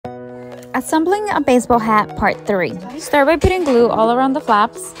Assembling a baseball hat, part 3. Start by putting glue all around the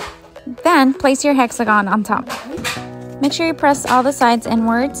flaps. Then place your hexagon on top. Make sure you press all the sides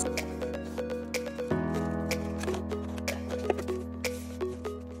inwards.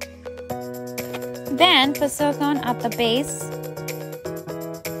 Then put silicone at the base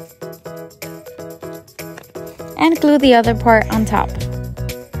and glue the other part on top.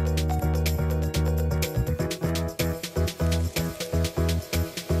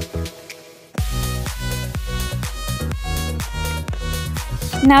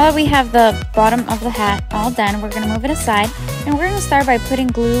 Now that we have the bottom of the hat all done, we're going to move it aside, and we're going to start by putting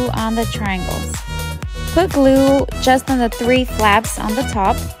glue on the triangles. Put glue just on the 3 flaps on the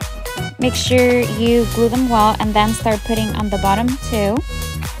top. Make sure you glue them well, and then start putting on the bottom too.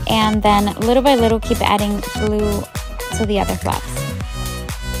 And then little by little keep adding glue to the other flaps.